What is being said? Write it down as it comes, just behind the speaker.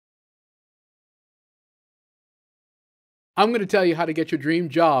I'm going to tell you how to get your dream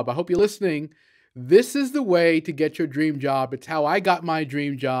job. I hope you're listening. This is the way to get your dream job. It's how I got my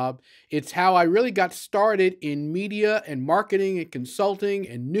dream job. It's how I really got started in media and marketing and consulting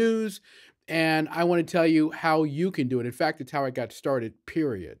and news. And I want to tell you how you can do it. In fact, it's how I got started,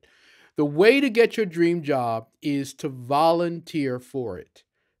 period. The way to get your dream job is to volunteer for it.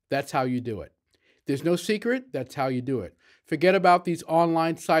 That's how you do it. There's no secret. That's how you do it. Forget about these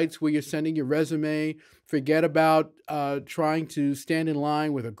online sites where you're sending your resume. Forget about trying to stand in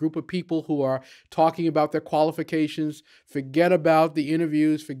line with a group of people who are talking about their qualifications. Forget about the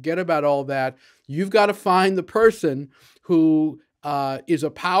interviews. Forget about all that. You've got to find the person who is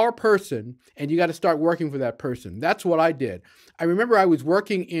a power person, and you got to start working for that person. That's what I did. I remember I was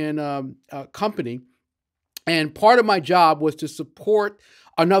working in a company, and part of my job was to support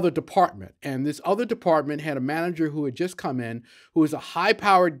another department. And this other department had a manager who had just come in, who was a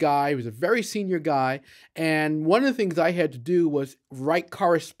high-powered guy. He was a very senior guy. And one of the things I had to do was write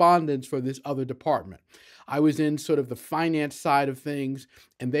correspondence for this other department. I was in sort of the finance side of things,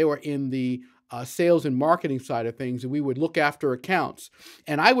 and they were in the sales and marketing side of things, and we would look after accounts.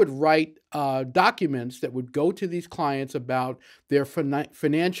 And I would write documents that would go to these clients about their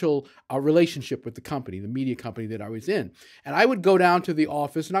financial relationship with the company, the media company that I was in. And I would go down to the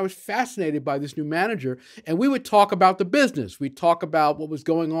office, and I was fascinated by this new manager, and we would talk about the business. We'd talk about what was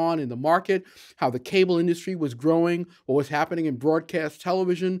going on in the market, how the cable industry was growing, what was happening in broadcast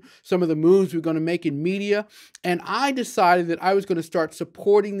television, some of the moves we were going to make in media. And I decided that I was going to start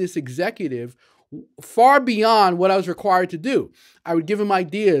supporting this executive far beyond what I was required to do. I would give him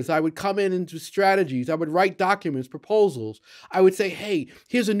ideas. I would come in into strategies. I would write documents, proposals. I would say, hey,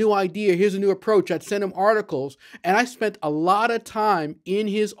 here's a new idea. Here's a new approach. I'd send him articles. And I spent a lot of time in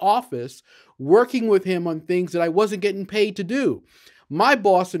his office working with him on things that I wasn't getting paid to do. My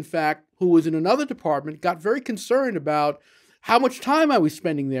boss, in fact, who was in another department, got very concerned about how much time I was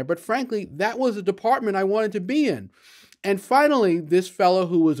spending there. But frankly, that was a department I wanted to be in. And finally, this fellow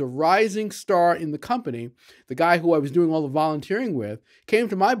who was a rising star in the company, the guy who I was doing all the volunteering with, came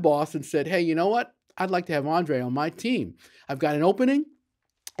to my boss and said, hey, you know what? I'd like to have Andre on my team. I've got an opening,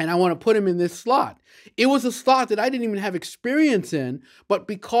 and I want to put him in this slot. It was a slot that I didn't even have experience in, but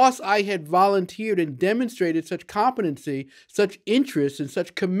because I had volunteered and demonstrated such competency, such interest, and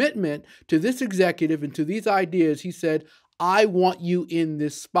such commitment to this executive and to these ideas, he said, I want you in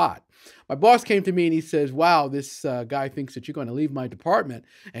this spot. My boss came to me and he says, wow, this guy thinks that you're going to leave my department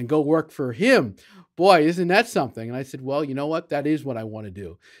and go work for him. Boy, isn't that something? And I said, well, you know what? That is what I want to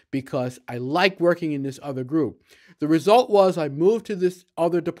do because I like working in this other group. The result was I moved to this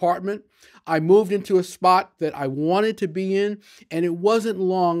other department. I moved into a spot that I wanted to be in, and it wasn't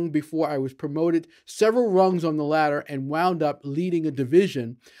long before I was promoted several rungs on the ladder and wound up leading a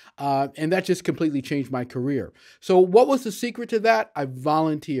division, and that just completely changed my career. So what was the secret to that? I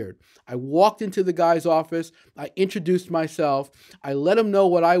volunteered. I walked into the guy's office, I introduced myself, I let him know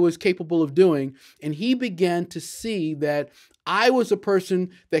what I was capable of doing, and he began to see that I was a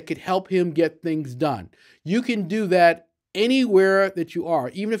person that could help him get things done. You can do that anywhere that you are,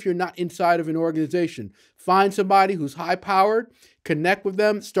 even if you're not inside of an organization. Find somebody who's high-powered, connect with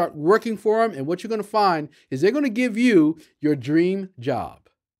them, start working for them, and what you're going to find is they're going to give you your dream job.